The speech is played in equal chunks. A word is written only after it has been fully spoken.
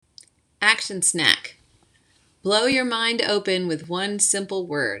Action snack. Blow your mind open with one simple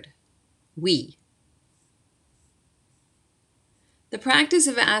word. We. The practice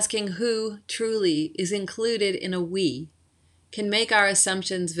of asking who truly is included in a we can make our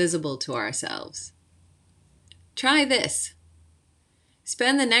assumptions visible to ourselves. Try this.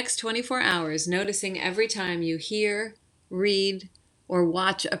 Spend the next 24 hours noticing every time you hear, read, or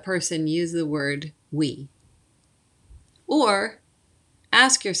watch a person use the word we. Or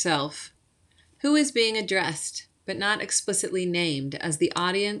ask yourself, who is being addressed but not explicitly named as the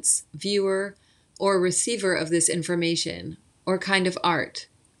audience, viewer, or receiver of this information, or kind of art,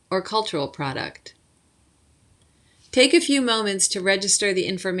 or cultural product? Take a few moments to register the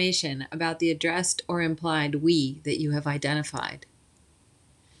information about the addressed or implied we that you have identified.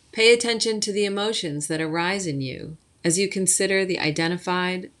 Pay attention to the emotions that arise in you as you consider the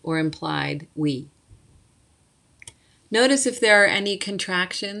identified or implied we. Notice if there are any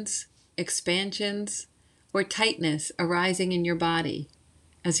contractions, expansions, or tightness arising in your body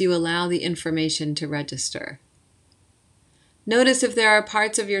as you allow the information to register. Notice if there are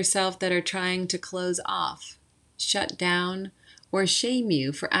parts of yourself that are trying to close off, shut down, or shame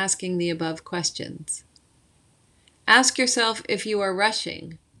you for asking the above questions. Ask yourself if you are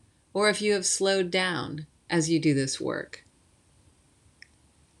rushing or if you have slowed down as you do this work.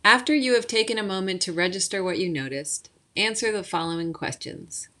 After you have taken a moment to register what you noticed, answer the following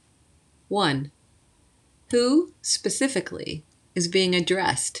questions. 1. Who, specifically, is being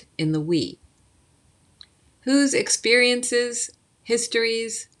addressed in the we? Whose experiences,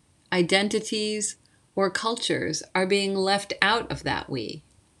 histories, identities, or cultures are being left out of that we?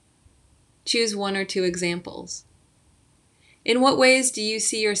 Choose one or two examples. In what ways do you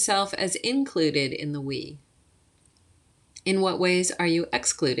see yourself as included in the we? In what ways are you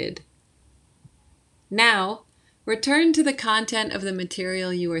excluded? Now, return to the content of the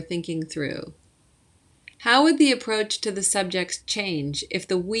material you are thinking through. How would the approach to the subjects change if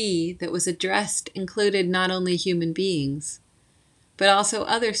the we that was addressed included not only human beings, but also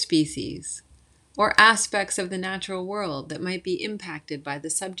other species, or aspects of the natural world that might be impacted by the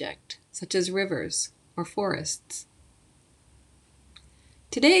subject, such as rivers or forests?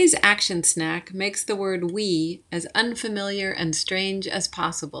 Today's action snack makes the word we as unfamiliar and strange as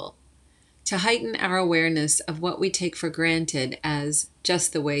possible to heighten our awareness of what we take for granted as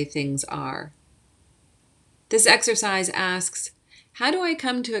just the way things are. This exercise asks, how do I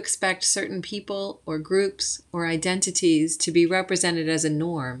come to expect certain people or groups or identities to be represented as a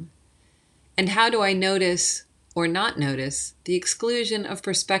norm? And how do I notice or not notice the exclusion of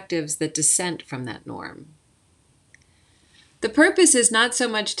perspectives that dissent from that norm? The purpose is not so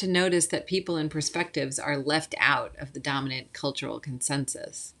much to notice that people and perspectives are left out of the dominant cultural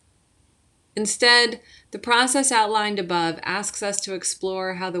consensus. Instead, the process outlined above asks us to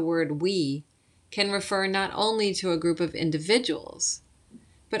explore how the word we can refer not only to a group of individuals,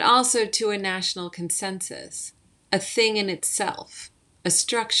 but also to a national consensus, a thing in itself, a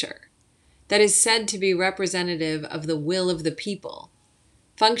structure that is said to be representative of the will of the people,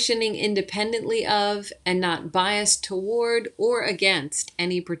 functioning independently of and not biased toward or against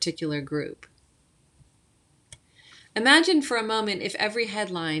any particular group. Imagine for a moment if every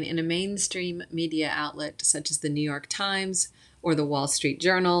headline in a mainstream media outlet such as the New York Times or the Wall Street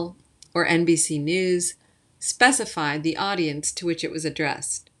Journal or NBC News specified the audience to which it was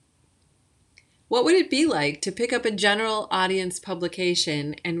addressed. What would it be like to pick up a general audience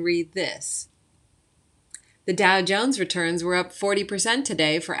publication and read this? The Dow Jones returns were up 40%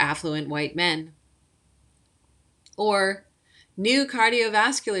 today for affluent white men. Or, new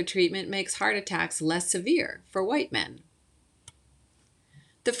cardiovascular treatment makes heart attacks less severe for white men.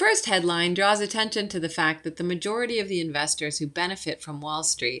 The first headline draws attention to the fact that the majority of the investors who benefit from Wall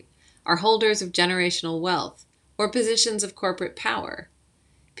Street are holders of generational wealth or positions of corporate power,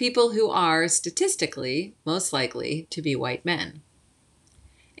 people who are, statistically, most likely to be white men.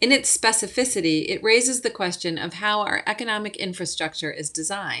 In its specificity, it raises the question of how our economic infrastructure is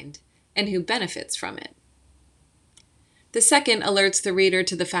designed and who benefits from it. The second alerts the reader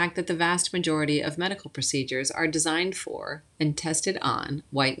to the fact that the vast majority of medical procedures are designed for and tested on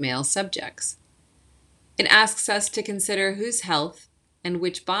white male subjects. It asks us to consider whose health and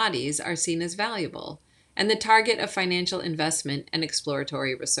which bodies are seen as valuable and the target of financial investment and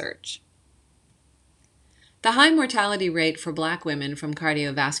exploratory research. The high mortality rate for Black women from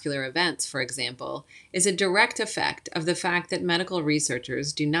cardiovascular events, for example, is a direct effect of the fact that medical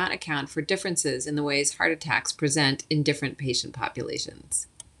researchers do not account for differences in the ways heart attacks present in different patient populations.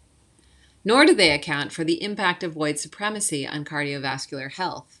 Nor do they account for the impact of white supremacy on cardiovascular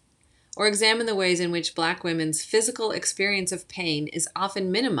health, or examine the ways in which Black women's physical experience of pain is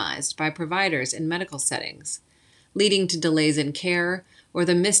often minimized by providers in medical settings, leading to delays in care or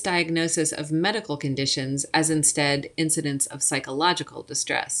the misdiagnosis of medical conditions as instead incidents of psychological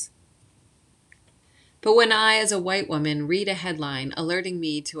distress. But when I, as a white woman, read a headline alerting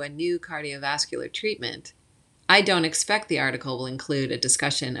me to a new cardiovascular treatment, I don't expect the article will include a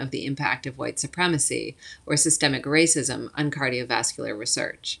discussion of the impact of white supremacy or systemic racism on cardiovascular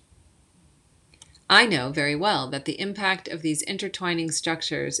research. I know very well that the impact of these intertwining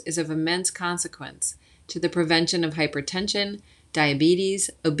structures is of immense consequence to the prevention of hypertension, diabetes,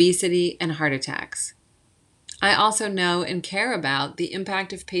 obesity, and heart attacks. I also know and care about the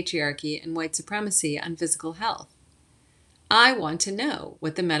impact of patriarchy and white supremacy on physical health. I want to know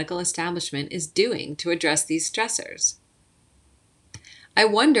what the medical establishment is doing to address these stressors. I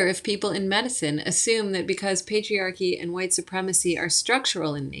wonder if people in medicine assume that because patriarchy and white supremacy are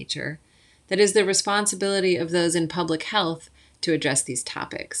structural in nature, that it is the responsibility of those in public health to address these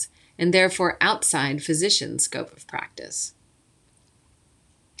topics, and therefore outside physicians' scope of practice.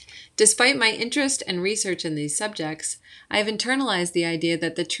 Despite my interest and research in these subjects, I have internalized the idea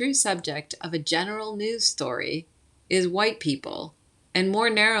that the true subject of a general news story is white people, and more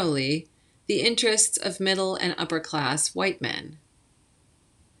narrowly, the interests of middle and upper class white men.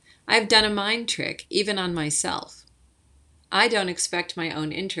 I've done a mind trick even on myself. I don't expect my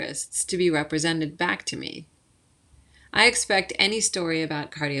own interests to be represented back to me. I expect any story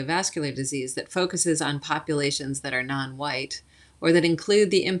about cardiovascular disease that focuses on populations that are non-white, or that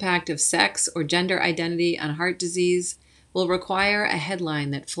include the impact of sex or gender identity on heart disease, will require a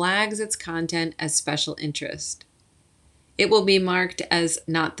headline that flags its content as special interest. It will be marked as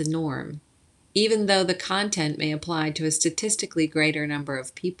not the norm, even though the content may apply to a statistically greater number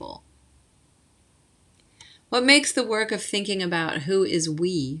of people. What makes the work of thinking about who is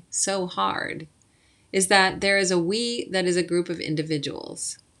we so hard is that there is a we that is a group of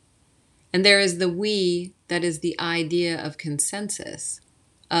individuals. And there is the we that is the idea of consensus,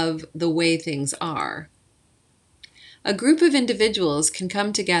 of the way things are. A group of individuals can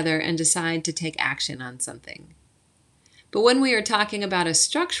come together and decide to take action on something. But when we are talking about a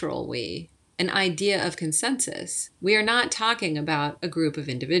structural we, an idea of consensus, we are not talking about a group of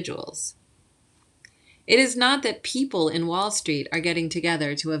individuals. It is not that people in Wall Street are getting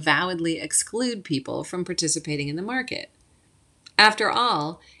together to avowedly exclude people from participating in the market. After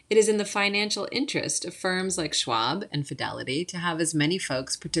all, it is in the financial interest of firms like Schwab and Fidelity to have as many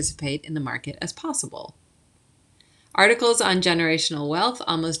folks participate in the market as possible. Articles on generational wealth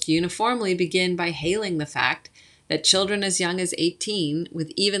almost uniformly begin by hailing the fact that children as young as 18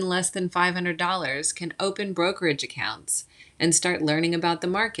 with even less than $500 can open brokerage accounts and start learning about the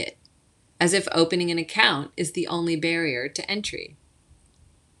market, as if opening an account is the only barrier to entry.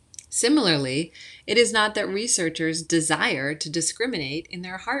 Similarly, it is not that researchers desire to discriminate in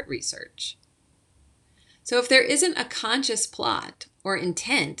their heart research. So if there isn't a conscious plot or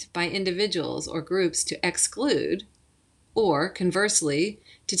intent by individuals or groups to exclude, or conversely,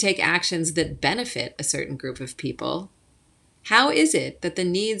 to take actions that benefit a certain group of people, how is it that the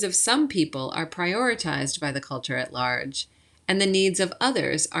needs of some people are prioritized by the culture at large, and the needs of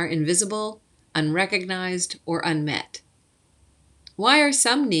others are invisible, unrecognized, or unmet? Why are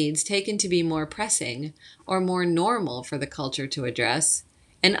some needs taken to be more pressing or more normal for the culture to address,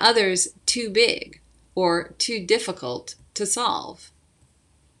 and others too big or too difficult to solve?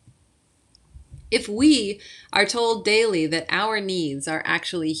 If we are told daily that our needs are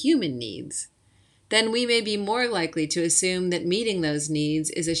actually human needs, then we may be more likely to assume that meeting those needs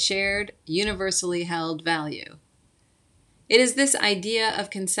is a shared, universally held value. It is this idea of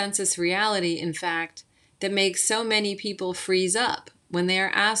consensus reality, in fact, that makes so many people freeze up when they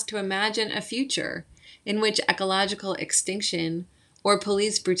are asked to imagine a future in which ecological extinction or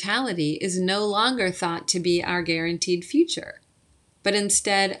police brutality is no longer thought to be our guaranteed future, but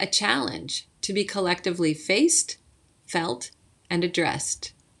instead a challenge to be collectively faced, felt, and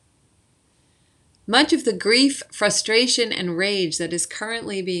addressed. Much of the grief, frustration, and rage that is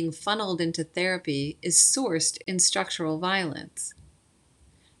currently being funneled into therapy is sourced in structural violence.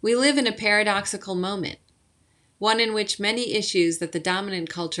 We live in a paradoxical moment, one in which many issues that the dominant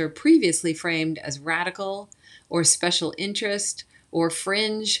culture previously framed as radical or special interest or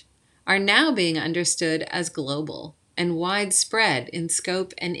fringe are now being understood as global and widespread in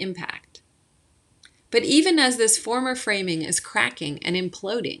scope and impact. But even as this former framing is cracking and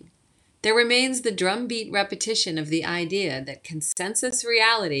imploding, there remains the drumbeat repetition of the idea that consensus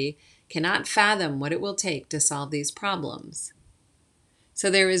reality cannot fathom what it will take to solve these problems.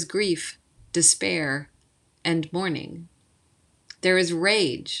 So there is grief, despair, and mourning. There is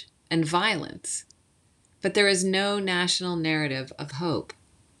rage and violence, but there is no national narrative of hope.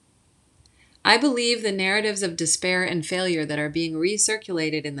 I believe the narratives of despair and failure that are being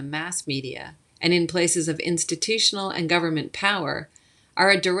recirculated in the mass media and in places of institutional and government power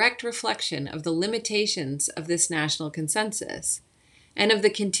are a direct reflection of the limitations of this national consensus and of the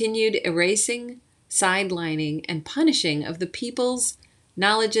continued erasing, sidelining, and punishing of the peoples,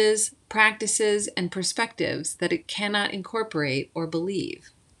 knowledges, practices, and perspectives that it cannot incorporate or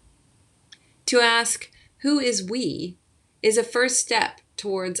believe. To ask, who is we, is a first step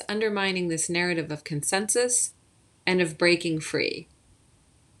towards undermining this narrative of consensus and of breaking free.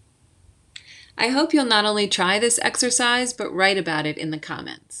 I hope you'll not only try this exercise, but write about it in the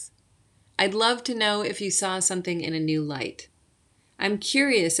comments. I'd love to know if you saw something in a new light. I'm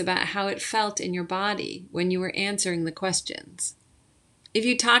curious about how it felt in your body when you were answering the questions. If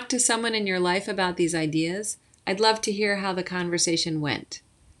you talked to someone in your life about these ideas, I'd love to hear how the conversation went.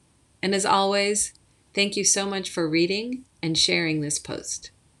 And as always, thank you so much for reading and sharing this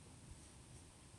post.